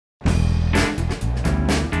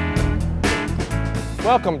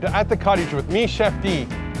Welcome to At the Cottage with me, Chef D.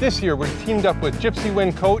 This year we're teamed up with Gypsy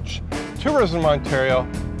Wind Coach, Tourism Ontario.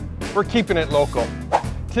 We're keeping it local.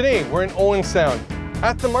 Today we're in Owen Sound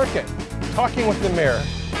at the market, talking with the mayor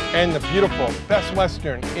and the beautiful Best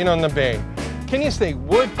Western Inn on the Bay. Can you say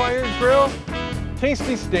wood-fired grill,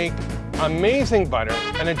 tasty steak, amazing butter,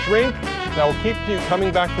 and a drink that will keep you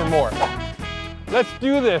coming back for more? Let's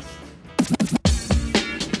do this.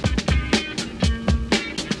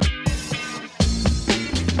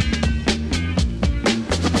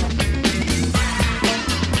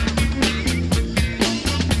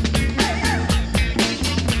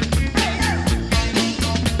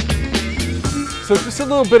 So just a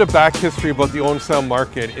little bit of back history about the Owen Sound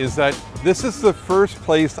Market is that this is the first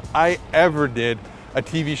place I ever did a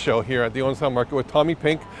TV show here at the Owen Sound Market with Tommy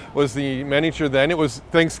Pink was the manager then. It was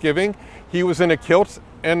Thanksgiving. He was in a kilt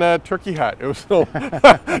and a turkey hat. It was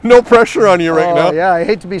no pressure on you right now. Yeah, I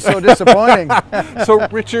hate to be so disappointing. So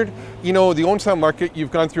Richard, you know, the Owen Sound Market,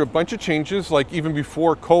 you've gone through a bunch of changes, like even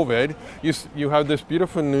before COVID, you have this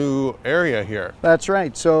beautiful new area here. That's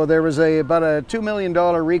right. So there was about a $2 million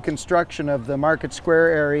reconstruction of the Market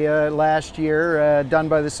Square area last year done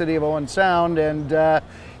by the City of Owen Sound. And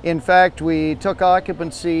in fact, we took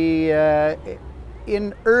occupancy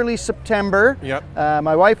in early September. Yep.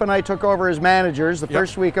 My wife and I took over as managers the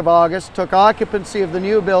first week of August, took occupancy of the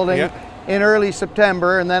new building in early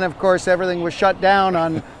September, and then of course everything was shut down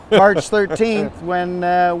on March 13th when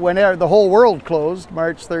the whole world closed.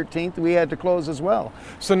 March 13th, we had to close as well.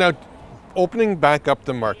 So now opening back up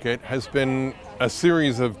the market has been a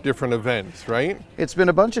series of different events, right? It's been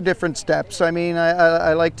a bunch of different steps. I mean,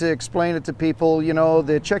 I like to explain it to people, you know,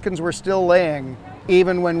 the chickens were still laying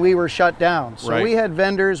even when we were shut down. So we had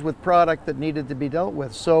vendors with product that needed to be dealt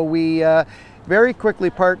with. So we very quickly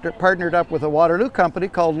partnered up with a Waterloo company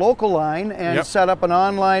called Local Line and set up an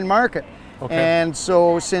online market. Okay. And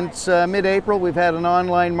so since mid-April, we've had an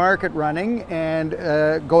online market running and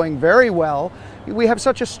going very well. We have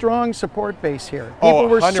such a strong support base here. People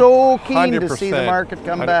were so keen to see the market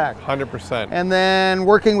come back. 100%. And then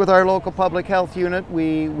working with our local public health unit,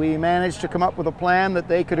 we managed to come up with a plan that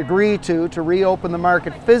they could agree to reopen the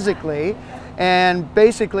market physically. And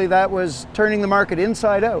basically that was turning the market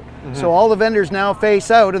inside out. So all the vendors now face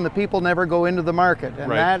out and the people never go into the market.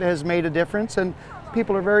 And that has made a difference. And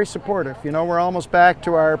people are very supportive. You know, we're almost back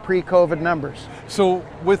to our pre-COVID numbers. So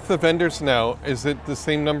with the vendors now, is it the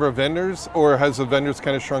same number of vendors or has the vendors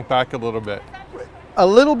kind of shrunk back a little bit? A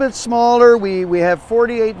little bit smaller. We have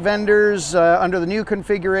 48 vendors under the new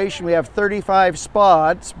configuration. We have 35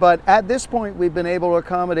 spots, but at this point we've been able to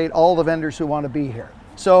accommodate all the vendors who want to be here.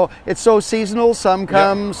 So it's so seasonal, some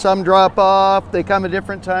come, some drop off, they come a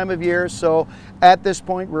different time of year. So at this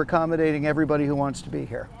point we're accommodating everybody who wants to be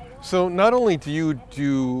here. So not only do you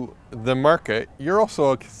do the market, you're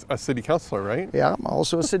also a city councillor, right? Yeah, I'm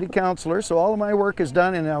also a city councillor, so all of my work is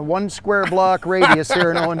done in a 1 square block radius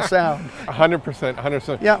here in Owen Sound. 100%,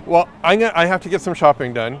 100%. Yeah. Well, I have to get some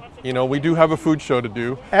shopping done. You know, we do have a food show to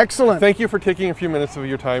do. Excellent. Thank you for taking a few minutes of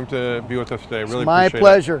your time to be with us today. Really my appreciate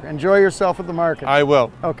pleasure. it. Enjoy yourself at the market. I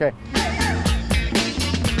will. Okay.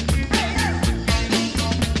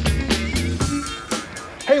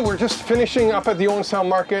 Hey, we're just finishing up at the Owen Sound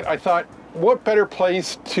Market. I thought, what better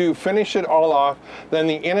place to finish it all off than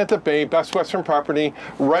the Inn at the Bay, Best Western property,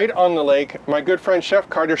 right on the lake. My good friend Chef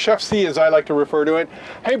Carter, Chef C as I like to refer to it.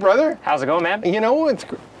 Hey brother. How's it going, man? You know,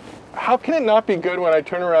 how can it not be good when I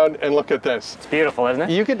turn around and look at this? It's beautiful, isn't it?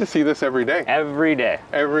 You get to see this every day. Every day.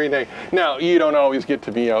 Every day. Now, you don't always get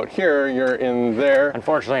to be out here. You're in there.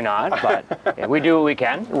 Unfortunately not, but yeah, we do what we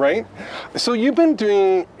can. Right? So you've been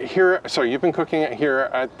you've been cooking here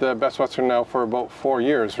at the Best Western now for about 4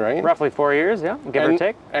 years, right? Roughly 4 years, yeah, give or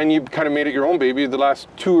take. And you kind of made it your own baby the last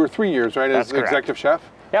 2 or 3 years, right? That's as correct. Executive chef?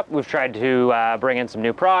 Yep, we've tried to bring in some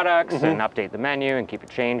new products and update the menu and keep it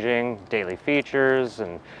changing, daily features,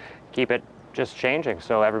 and keep it just changing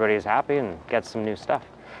so everybody's happy and gets some new stuff.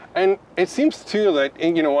 And it seems too that,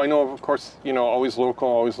 you know, I know of course, you know, always local,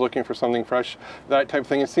 always looking for something fresh, that type of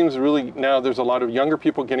thing. It seems really now there's a lot of younger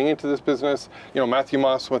people getting into this business, you know, Matthew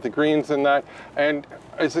Moss with the greens and that, and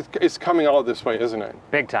it's coming all this way, isn't it?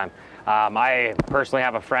 Big time. I personally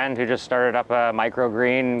have a friend who just started up a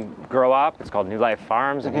microgreen grow up. It's called New Life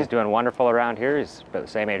Farms, and he's doing wonderful around here. He's about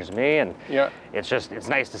the same age as me, and it's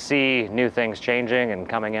nice to see new things changing and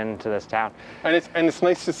coming into this town. And it's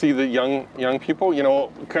nice to see the young people, you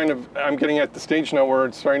know, kind of, I'm getting at the stage now where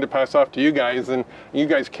it's starting to pass off to you guys, and you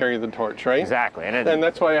guys carry the torch, right? Exactly. And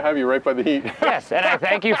that's why I have you right by the heat. Yes, and I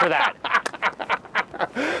thank you for that.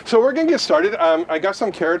 So we're gonna get started. I got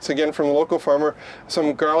some carrots again from the local farmer,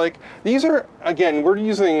 some garlic. These are, again, we're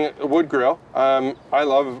using a wood grill. I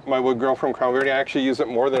love my wood grill from Crown Verde. I actually use it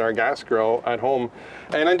more than our gas grill at home.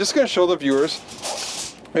 And I'm just gonna show the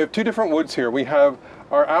viewers, we have two different woods here. We have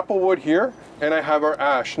our applewood here, and I have our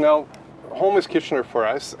ash. Now, home is Kitchener for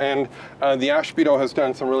us, and the ash beetle has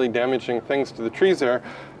done some really damaging things to the trees there.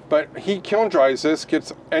 But he kiln dries this,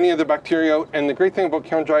 gets any of the bacteria out, and the great thing about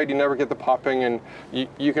kiln dried, you never get the popping, and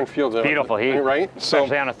you can feel the beautiful heat, right?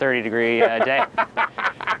 Especially on a 30-degree day.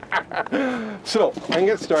 So I can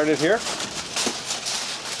get started here.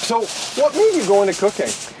 So what made you go into cooking?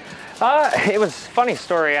 It was a funny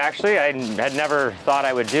story, actually. I had never thought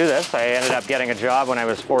I would do this. I ended up getting a job when I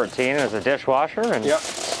was 14 as a dishwasher, and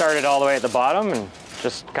started all the way at the bottom and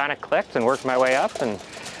just kind of clicked and worked my way up. And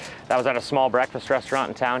that was at a small breakfast restaurant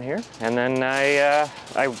in town here, and then I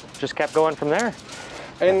just kept going from there.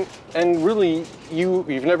 And really, you've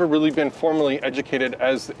never really been formally educated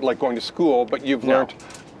as like going to school, but you've learned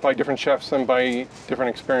by different chefs and by different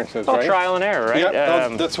experiences, right? Trial and error, right? Yeah,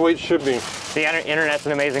 that's the way it should be. The internet's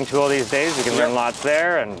an amazing tool these days. You can learn lots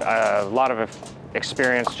there, and a lot of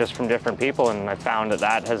experience just from different people, and I found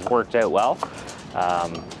that has worked out well.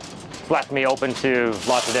 It's left me open to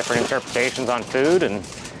lots of different interpretations on food, and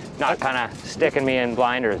not kind of sticking me in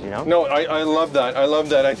blinders, you know? No, I love that. I love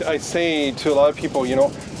that. I say to a lot of people, you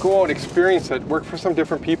know, go out, experience it, work for some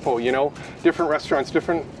different people, you know, different restaurants,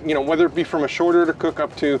 different, you know, whether it be from a shorter cook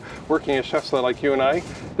up to working as chefs like you and I,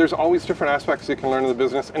 there's always different aspects you can learn in the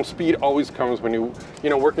business, and speed always comes when you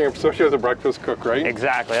know, working, especially as a breakfast cook, right?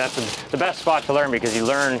 Exactly. That's the best spot to learn, because you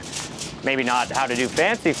learn maybe not how to do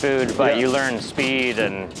fancy food, but you learn speed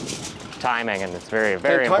and timing, and it's very,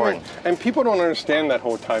 very important. And people don't understand that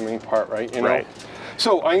whole timing part, right? You know? Right.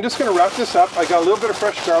 So I'm just going to wrap this up. I got a little bit of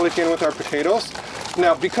fresh garlic in with our potatoes.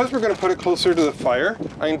 Now, because we're going to put it closer to the fire,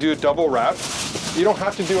 I can do a double wrap. You don't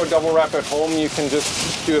have to do a double wrap at home. You can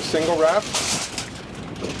just do a single wrap.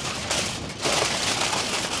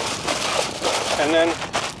 And then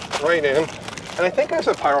right in. And I think I was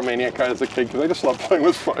a pyromaniac as a kid, because I just love playing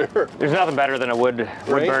with fire. There's nothing better than a wood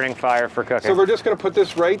burning fire for cooking. So we're just going to put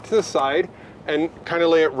this right to the side and kind of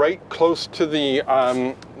lay it right close to the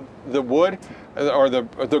wood, or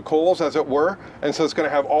the coals, as it were. And so it's going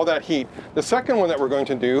to have all that heat. The second one that we're going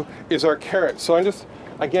to do is our carrots. So I'm just,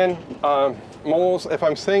 again, Moles, if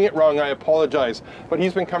I'm saying it wrong, I apologize. But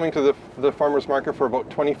he's been coming to the farmer's market for about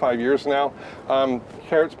 25 years now.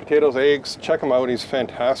 Carrots, potatoes, eggs, check him out. He's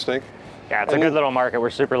fantastic. Yeah, it's a good little market. We're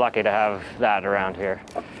super lucky to have that around here.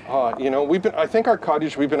 You know, I think our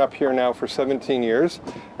cottage, we've been up here now for 17 years,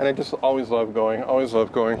 and I just always love going, always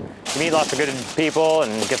love going. You meet lots of good people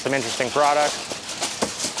and get some interesting products.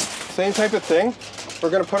 Same type of thing.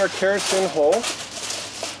 We're gonna put our carrots in whole,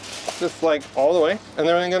 just like all the way, and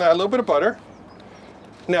then I'm gonna add a little bit of butter.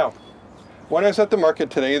 Now, when I was at the market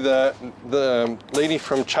today, the lady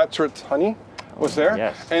from Chatsworth Honey was there.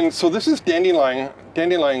 Yes. And so this is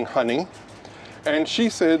dandelion honey. And she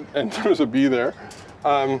said, and there was a bee there,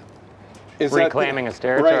 is reclaiming his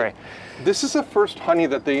territory. Right, this is the first honey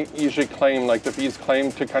that they usually claim, like the bees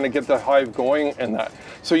claim, to kind of get the hive going and that.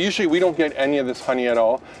 So usually we don't get any of this honey at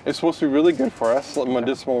all. It's supposed to be really good for us,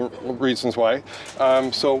 medicinal reasons why.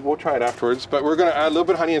 So we'll try it afterwards. But we're going to add a little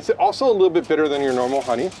bit of honey. It's also a little bit bitter than your normal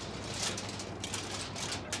honey.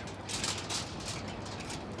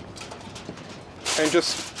 And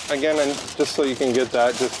just, again, and just so you can get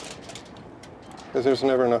that, just because there's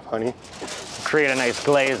never enough honey. Create a nice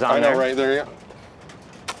glaze on there. I know, right there, yeah.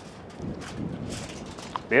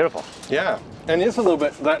 Beautiful. Yeah, and it's a little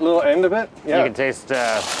bit, that little end of it, yeah. You can taste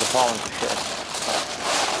the pollen for sure.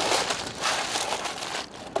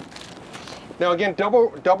 Now again,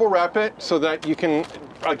 double wrap it so that you can,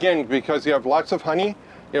 again, because you have lots of honey,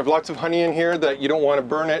 in here that you don't want to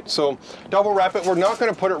burn it. So double wrap it. We're not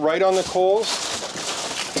going to put it right on the coals.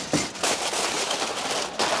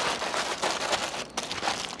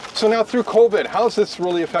 So now through COVID, how's this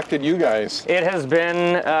really affected you guys? It has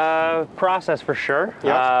been a process for sure.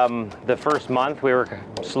 Yep. The first month we were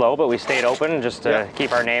slow, but we stayed open just to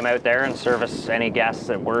keep our name out there and service any guests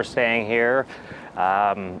that were staying here.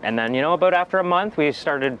 And then, you know, about after a month, we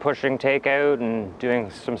started pushing takeout and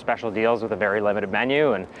doing some special deals with a very limited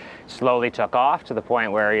menu, and slowly took off to the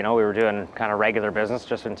point where, you know, we were doing kind of regular business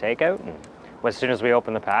just in takeout. And as soon as we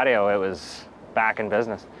opened the patio, it was back in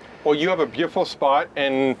business. Well, you have a beautiful spot,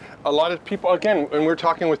 and a lot of people, again, when we're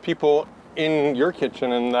talking with people in your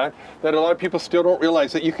kitchen and that a lot of people still don't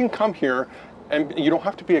realize that you can come here and you don't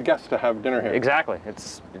have to be a guest to have dinner here. Exactly.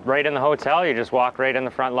 It's right in the hotel. You just walk right in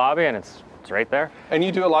the front lobby, and it's It's right there. And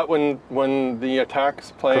you do a lot when the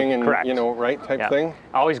attack's playing and, correct. you know, right, type thing?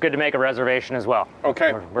 Always good to make a reservation as well.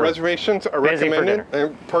 Okay, reservations are recommended.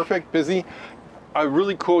 Perfect, busy. A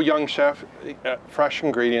really cool young chef, fresh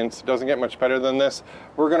ingredients, doesn't get much better than this.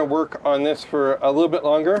 We're gonna work on this for a little bit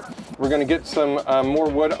longer. We're gonna get some more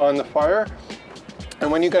wood on the fire.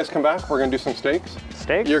 And when you guys come back, we're gonna do some steaks.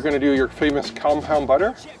 Steaks? You're gonna do your famous compound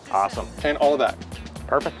butter. Awesome. And all of that.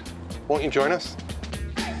 Perfect. Won't you join us?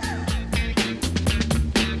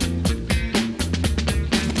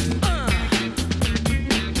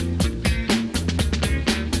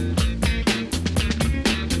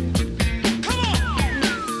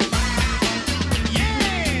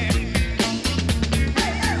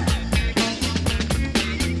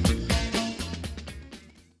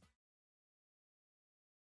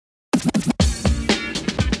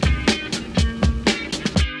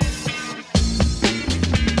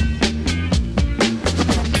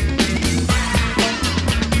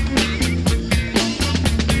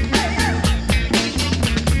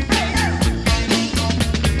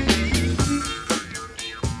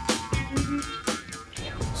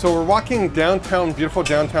 So we're walking downtown, beautiful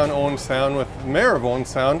downtown Owen Sound with Mayor of Owen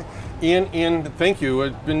Sound. Ian, thank you.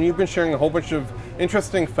 You've been sharing a whole bunch of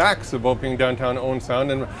interesting facts about being downtown Owen Sound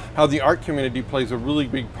and how the art community plays a really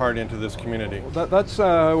big part into this community.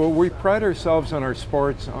 We pride ourselves on our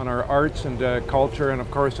sports, on our arts and culture, and of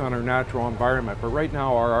course on our natural environment. But right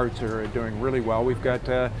now our arts are doing really well. We've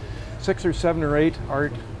got 6 or 7 or 8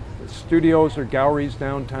 art studios or galleries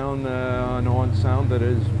downtown on Owen Sound that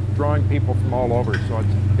is drawing people from all over, so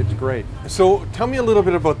it's great. So tell me a little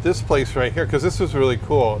bit about this place right here, because this is really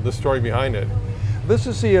cool, the story behind it. This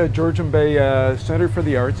is the Georgian Bay Center for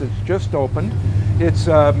the Arts. It's just opened. It's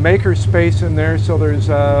maker space in there, so there's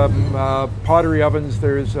pottery ovens,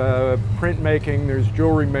 there's printmaking, there's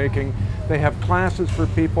jewelry making. They have classes for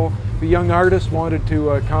people. The young artists wanted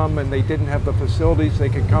to come and they didn't have the facilities. They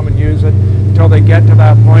could come and use it until they get to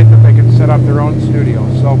that point that they can set up their own studio.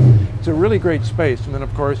 So it's a really great space. And then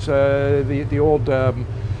of course the old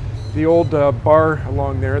bar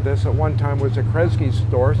along there, this at one time was a Kresge's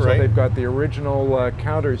store, so they've got the original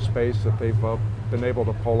counter space that they've been able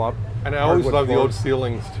to pull up. And I always love the old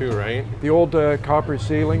ceilings too, right? The old copper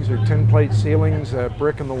ceilings or tin plate ceilings,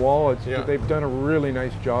 brick in the wall. They've done a really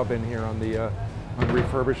nice job in here on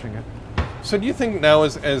refurbishing it. So do you think now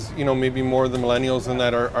as you know, maybe more of the millennials and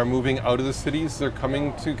that are moving out of the cities, they're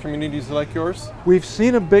coming to communities like yours? We've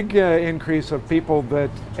seen a big increase of people that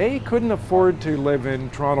couldn't afford to live in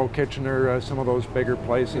Toronto, Kitchener, some of those bigger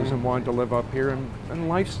places, and wanted to live up here, and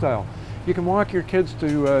lifestyle. You can walk your kids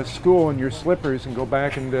to school in your slippers and go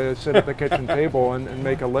back and sit at the kitchen table and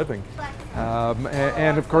make a living.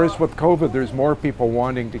 And of course with COVID, there's more people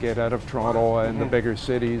wanting to get out of Toronto and the bigger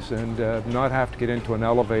cities and not have to get into an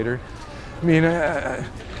elevator. I mean,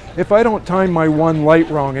 if I don't time my one light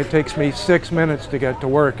wrong, it takes me 6 minutes to get to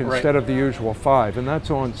work instead of the usual 5, and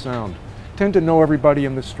that's Owen Sound. You tend to know everybody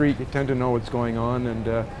in the street, you tend to know what's going on, and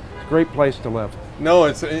it's a great place to live. No,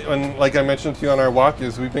 and like I mentioned to you on our walk,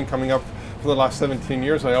 is we've been coming up for the last 17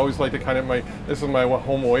 years. I always like to kind of this is my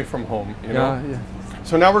home away from home, you know? Yeah.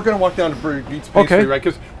 So now we're going to walk down to Birgit's Pastry, right?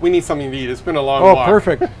 Because we need something to eat. It's been a long walk. Oh,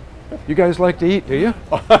 perfect. You guys like to eat, do you?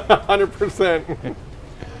 100%.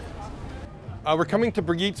 We're coming to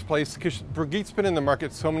Birgit's place because Birgit's been in the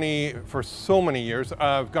market for so many years.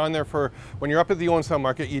 I've gone there when you're up at the Owen Sound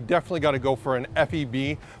Market, you definitely got to go for an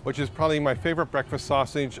FEB, which is probably my favorite breakfast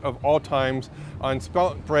sausage of all times, on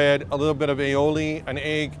spelt bread, a little bit of aioli, an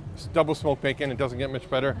egg, double smoked bacon. It doesn't get much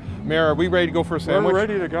better. Mayor, are we ready to go for a sandwich? We're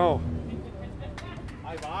ready to go.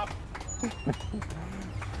 Hi, Bob.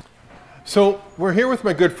 So we're here with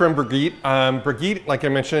my good friend Birgit. Birgit, like I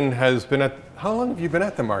mentioned, has been how long have you been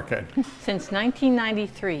at the market? Since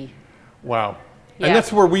 1993. Wow. Yeah. And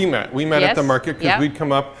that's where we met. We met at the Yes. market because we'd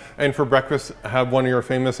come up and for breakfast have one of your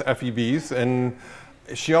famous FEBs. And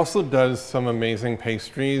she also does some amazing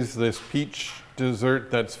pastries, this peach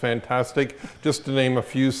dessert that's fantastic, just to name a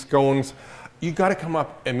few, scones. You got to come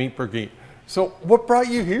up and meet Birgit. So what brought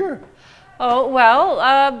you here? Oh,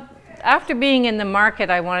 well, after being in the market,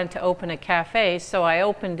 I wanted to open a cafe, so I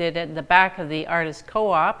opened it at the back of the Artist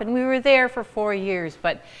Co-op, and we were there for 4 years,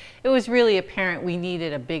 but it was really apparent we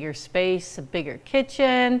needed a bigger space, a bigger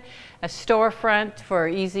kitchen, a storefront for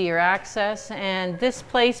easier access, and this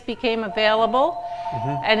place became available,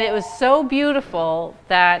 and it was so beautiful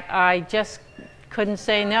that I just couldn't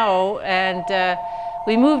say no, and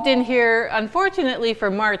we moved in here, unfortunately, for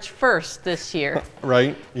March 1st this year.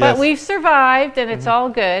 Right, yes. But we've survived, and it's all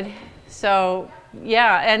good. So,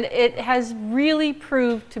 yeah, and it has really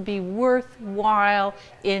proved to be worthwhile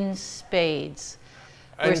in spades.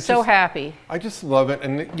 We're so happy. I just love it,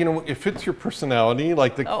 and you know, it fits your personality.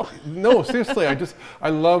 Like no, seriously, I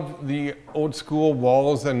love the old school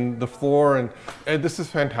walls and the floor, and this is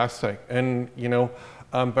fantastic. And you know,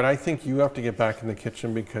 but I think you have to get back in the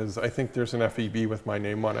kitchen because I think there's an FEB with my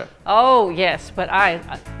name on it. Oh yes, but I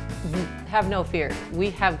have no fear.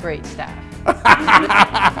 We have great staff.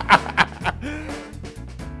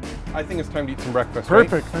 I think it's time to eat some breakfast.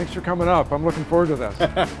 Perfect. Right? Thanks for coming up. I'm looking forward to this.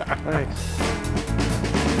 Thanks.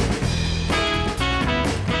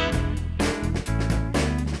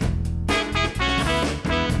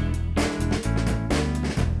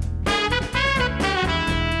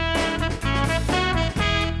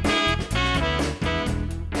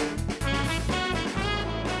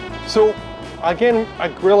 So again,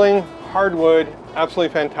 grilling, hardwood,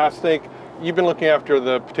 absolutely fantastic. You've been looking after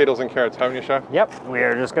the potatoes and carrots, haven't you, Chef? Yep, we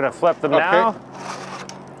are just gonna flip them now.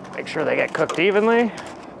 Make sure they get cooked evenly.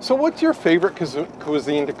 So what's your favorite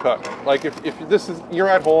cuisine to cook? Like if this is, you're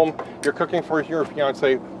at home, you're cooking for your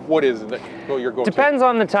fiance, what is it that you're going to? Depends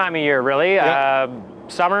on the time of year, really. Yeah.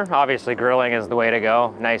 Summer, obviously grilling is the way to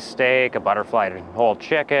go. Nice steak, a butterfly whole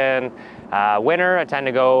chicken. Winter, I tend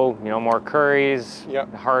to go, you know, more curries,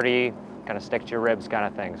 hearty, kind of stick to your ribs kind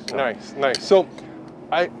of things. So. Nice, nice. So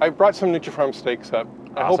I brought some Nutri-Farm steaks up.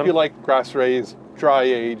 Awesome. I hope you like grass-raised,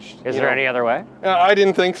 dry-aged. Is there any other way? I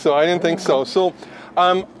didn't think so. I didn't think so. So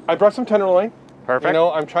I brought some tenderloin. Perfect. You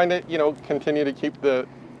know, I'm trying to, you know, continue to keep the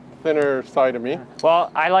thinner side of me.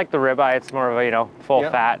 Well, I like the ribeye. It's more of a, you know, full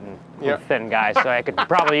fat and thin guy, so I could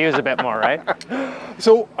probably use a bit more, right?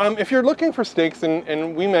 So if you're looking for steaks,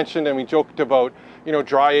 and we mentioned and we joked about, you know,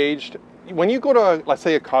 dry aged, when you go to, let's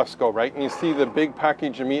say, a Costco, right, and you see the big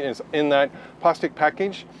package of meat is in that plastic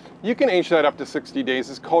package, you can age that up to 60 days.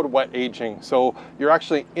 It's called wet aging. So you're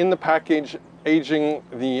actually in the package aging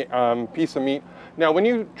the piece of meat. Now, when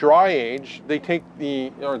you dry age, they take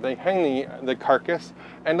they hang the carcass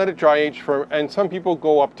and let it dry age for, and some people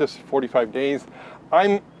go up to 45 days.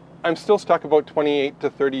 I'm still stuck about 28 to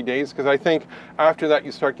 30 days because I think after that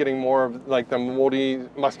you start getting more of like the moldy,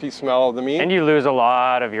 musty smell of the meat. And you lose a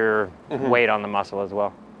lot of your weight on the muscle as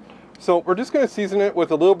well. So we're just going to season it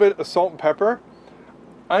with a little bit of salt and pepper.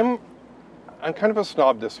 I'm kind of a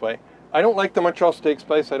snob this way. I don't like the Montreal steak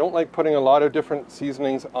spice. I don't like putting a lot of different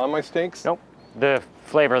seasonings on my steaks. Nope. The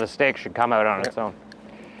flavor of the steak should come out on its own.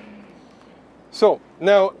 So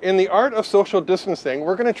now, in the art of social distancing,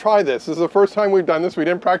 we're going to try this. This is the first time we've done this. We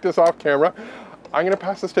didn't practice off camera. I'm going to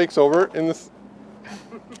pass the steaks over in this.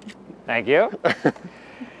 Thank you.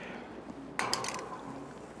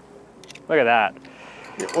 Look at that.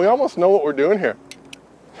 We almost know what we're doing here.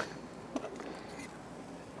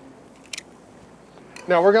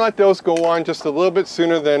 Now we're going to let those go on just a little bit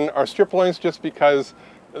sooner than our strip loins, just because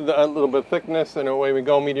a little bit of thickness, and away we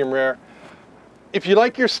go, medium rare. If you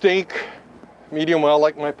like your steak medium well,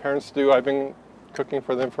 like my parents do, I've been cooking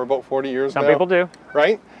for them for about 40 years now. Some people do.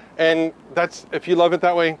 Right? And that's, if you love it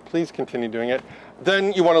that way, please continue doing it.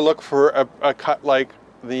 Then you want to look for a cut like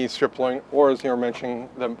the strip loin, or as you were mentioning,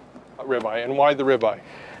 the ribeye. And why the ribeye?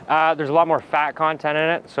 There's a lot more fat content in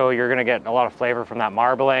it, so you're going to get a lot of flavor from that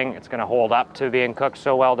marbling. It's going to hold up to being cooked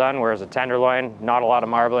so well done, whereas a tenderloin, not a lot of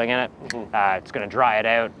marbling in it. It's going to dry it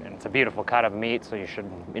out, and it's a beautiful cut of meat, so you should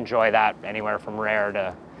enjoy that anywhere from rare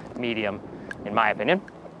to medium, in my opinion.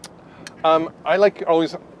 I like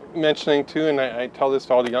always mentioning too, and I tell this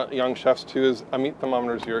to all the young chefs too, is a meat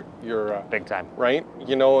thermometer is your big time, right?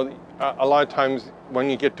 You know, a lot of times when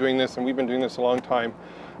you get doing this, and we've been doing this a long time,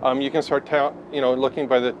 you can start looking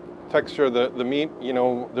by the texture of the meat. You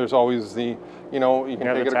know, there's always the, you know, you can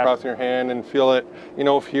take it across your hand and feel it. You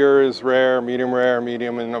know, if here is rare,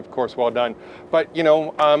 medium, and of course well done. But you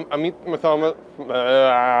know, a meat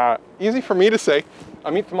thermometer, easy for me to say.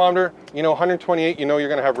 A meat thermometer, you know, 128, you know you're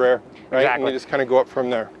going to have rare, right? Exactly. And you just kind of go up from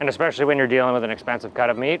there. And especially when you're dealing with an expensive cut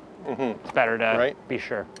of meat, it's better to be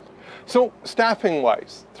sure. So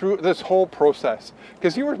staffing-wise, through this whole process,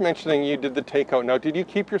 because you were mentioning you did the takeout. Now, did you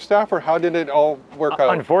keep your staff, or how did it all work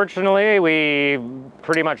out? Unfortunately, we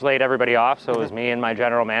pretty much laid everybody off, so it was me and my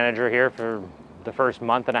general manager here for the first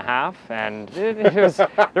month and a half, and there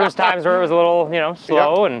was times where it was a little, you know,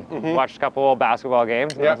 slow, and watched a couple of basketball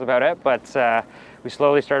games, and that's about it. But we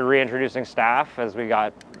slowly started reintroducing staff as we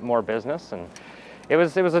got more business, and it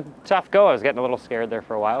was a tough go. I was getting a little scared there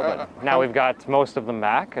for a while, but now we've got most of them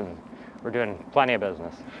back, and we're doing plenty of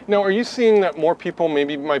business. Now, are you seeing that more people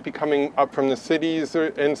maybe might be coming up from the cities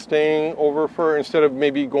and staying over for, instead of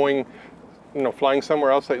maybe going, you know, flying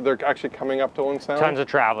somewhere else, they're actually coming up to Owen Sound? Tons of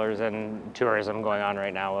travelers and tourism going on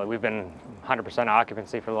right now. We've been 100%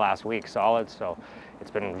 occupancy for the last week solid, so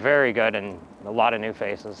it's been very good, and a lot of new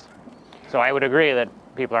faces. So I would agree that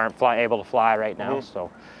people aren't able to fly right now,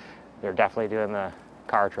 so they're definitely doing the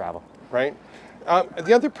car travel. Right.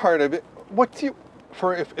 The other part of it,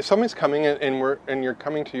 if somebody's coming and you're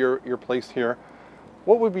coming to your place here,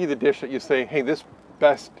 what would be the dish that you say, hey, this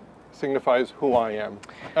best signifies who I am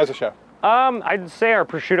as a chef? I'd say our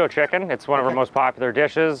prosciutto chicken. It's one of our most popular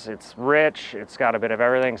dishes. It's rich, it's got a bit of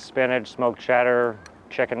everything, spinach, smoked cheddar,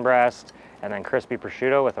 chicken breast, and then crispy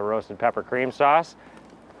prosciutto with a roasted pepper cream sauce.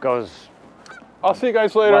 Goes... I'll see you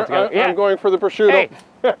guys later. I'm going for the prosciutto.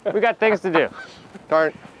 Hey, we got things to do.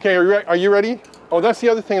 Darn. Okay, are you ready? Oh, that's the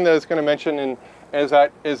other thing that I was going to mention,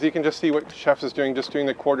 is you can just see what chefs is doing, just doing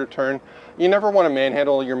the quarter turn. You never want to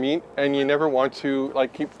manhandle your meat, and you never want to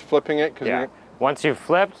like keep flipping it, because once you've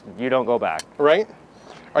flipped, you don't go back. Right.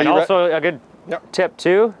 And also a good tip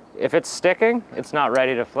too, if it's sticking, it's not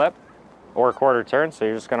ready to flip or quarter turn, so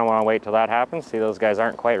you're just going to want to wait till that happens. See, those guys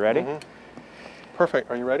aren't quite ready. Perfect.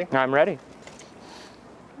 Are you ready? I'm ready.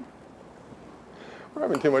 We're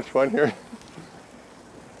having too much fun here.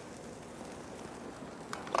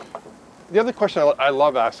 The other question I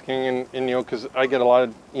love asking, and you know, because I get a lot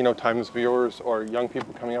of times viewers or young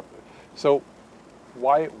people coming up. So,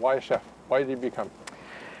 why a chef? Why did you become?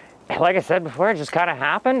 Like I said before, it just kind of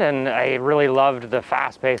happened, and I really loved the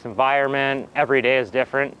fast-paced environment. Every day is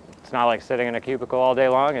different. It's not like sitting in a cubicle all day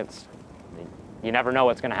long. You never know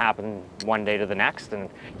what's going to happen one day to the next, and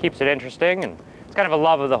keeps it interesting. And it's kind of a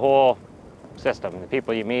love of the whole system. The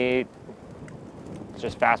people you meet. It's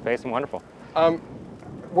just fast-paced and wonderful.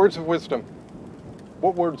 Words of wisdom.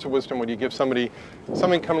 What words of wisdom would you give somebody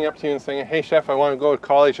coming up to you and saying, hey chef, I want to go to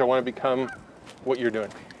college, I want to become what you're doing?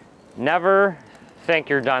 Never think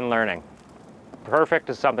you're done learning. Perfect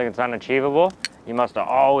is something that's unachievable. You must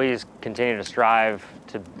always continue to strive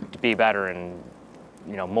to be better and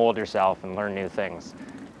mold yourself and learn new things.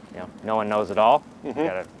 No one knows it all. You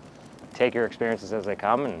gotta take your experiences as they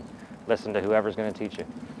come and listen to whoever's going to teach you.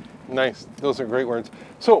 Nice. Those are great words.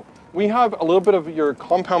 So we have a little bit of your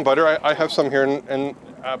compound butter. I have some here, and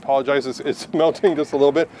I apologize, it's melting just a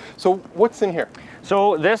little bit. So what's in here?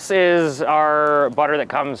 So this is our butter that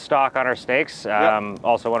comes stock on our steaks.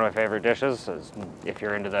 Also one of my favorite dishes, if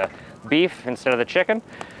you're into the beef instead of the chicken.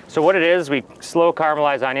 So what it is, we slow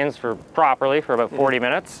caramelize onions properly for about 40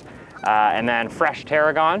 minutes. And then fresh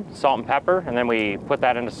tarragon, salt and pepper, and then we put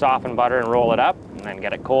that into softened butter and roll it up, and then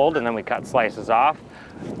get it cold, and then we cut slices off.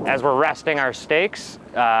 As we're resting our steaks,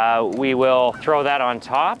 we will throw that on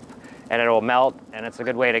top, and it will melt, and it's a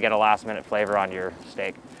good way to get a last-minute flavor on your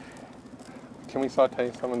steak. Can we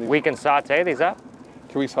saute some of these? We can saute these up.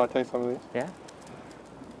 Can we saute some of these? Yeah.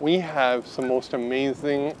 We have some most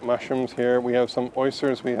amazing mushrooms here. We have some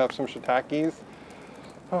oysters, we have some shiitakes.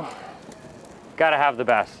 Oh. Gotta have the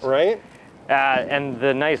best. Right? And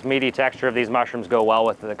the nice meaty texture of these mushrooms go well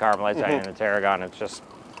with the caramelized onion and the tarragon. It's just...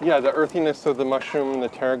 Yeah, the earthiness of the mushroom and the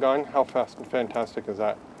tarragon, how fantastic is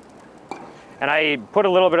that? And I put a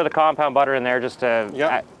little bit of the compound butter in there just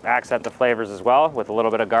to accent the flavors as well, with a little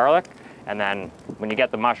bit of garlic. And then when you get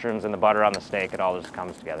the mushrooms and the butter on the steak, it all just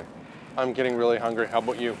comes together. I'm getting really hungry. How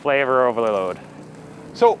about you? Flavor overload.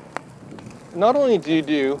 So, not only do you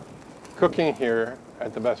do cooking here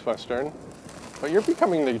at the Best Western, but you're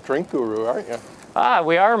becoming the drink guru, aren't you?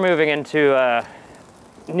 We are moving into a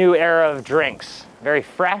new era of drinks. Very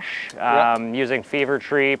fresh, using Fever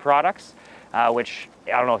Tree products, which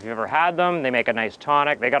I don't know if you've ever had them. They make a nice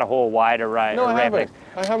tonic. They got a whole wide array. No, I haven't.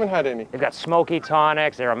 I haven't had any. They've got smoky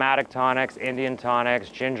tonics, aromatic tonics, Indian tonics,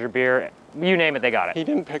 ginger beer. You name it, they got it. He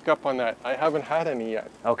didn't pick up on that. I haven't had any yet.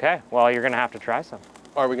 Okay, well, you're going to have to try some.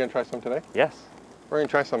 Are we going to try some today? Yes. We're going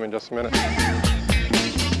to try some in just a minute.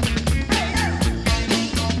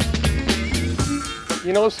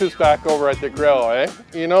 You notice who's back over at the grill, eh?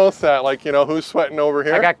 You notice that, like, who's sweating over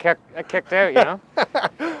here? I got kicked out,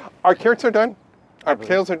 Our carrots are done. Our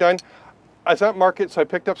potatoes are done. I was at market, so I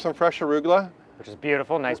picked up some fresh arugula. Which is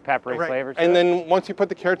beautiful, nice peppery flavor to And it. then once you put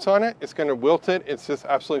the carrots on it, it's going to wilt it. It's just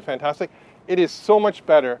absolutely fantastic. It is so much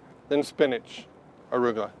better than spinach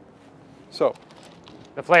arugula. So.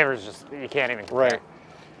 The flavor is just, you can't even compare. Right.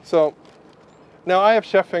 So, now I have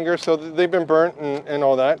chef fingers, so they've been burnt and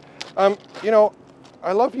all that.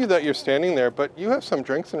 I love you that you're standing there, but you have some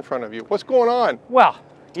drinks in front of you. What's going on? Well,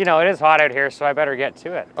 it is hot out here, so I better get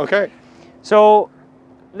to it. Okay. So,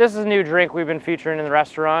 this is a new drink we've been featuring in the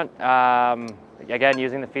restaurant. Again,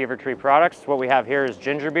 using the Fever Tree products. What we have here is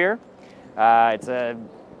ginger beer. It's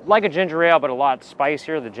like a ginger ale, but a lot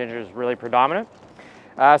spicier. The ginger is really predominant.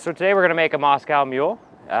 So today we're going to make a Moscow Mule.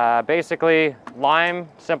 Basically, lime,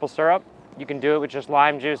 simple syrup. You can do it with just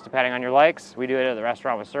lime juice, depending on your likes. We do it at the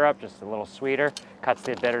restaurant with syrup, just a little sweeter. Cuts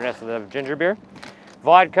the bitterness of the ginger beer.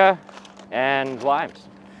 Vodka, and limes.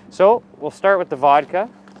 So we'll start with the vodka.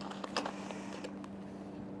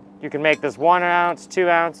 You can make this 1 ounce, 2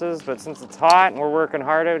 ounces, but since it's hot and we're working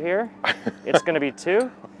hard out here, it's gonna be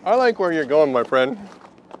 2. I like where you're going, my friend.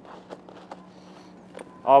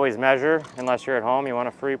 Always measure, unless you're at home, you want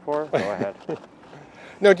a free pour, go ahead.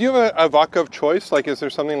 Now, do you have a vodka of choice? Like, is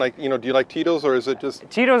there something like, you know, do you like Tito's or is it just?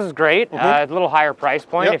 Tito's is great, a little higher price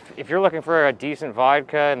point. Yep. If you're looking for a decent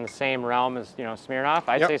vodka in the same realm as, you know, Smirnoff,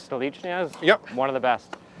 I'd say Stolichnia is one of the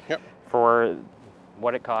best for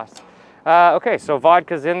what it costs. Okay, so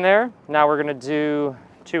vodka's in there. Now we're gonna do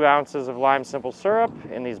 2 ounces of lime simple syrup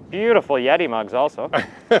in these beautiful Yeti mugs also.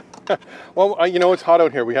 Well, you know, it's hot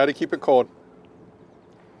out here. We had to keep it cold.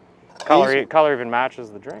 Color even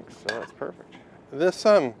matches the drinks, so that's perfect. This,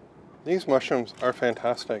 these mushrooms are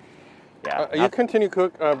fantastic. Yeah. You continue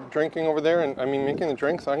drinking over there, and I mean making the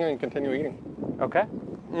drinks. I'm going to continue eating. Okay.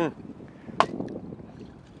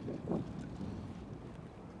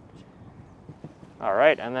 All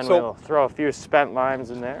right, and then we'll throw a few spent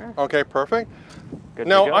limes in there. Okay, perfect. Good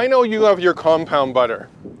now, to go. I know you have your compound butter,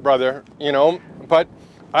 brother, you know, but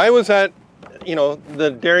I was at, you know,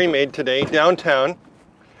 the Dairy Maid today, downtown,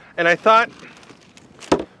 and I thought,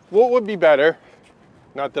 what would be better?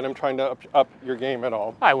 Not that I'm trying to up your game at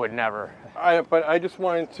all. I would never. But I just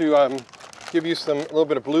wanted to give you a little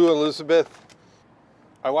bit of Blue Elizabeth.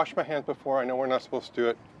 I washed my hands before. I know we're not supposed to do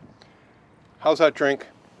it. How's that drink?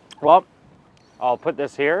 Well, I'll put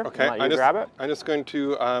this here. Okay, and let you grab it. I'm just going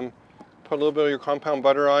to put a little bit of your compound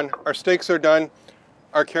butter on. Our steaks are done.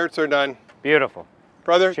 Our carrots are done. Beautiful.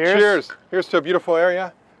 Brother, cheers. Cheers. Here's to a beautiful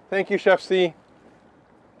area. Thank you, Chef C.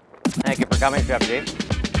 Thank you for coming, Chef D.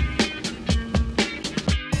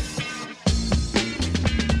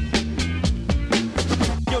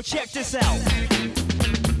 Yo, check this out.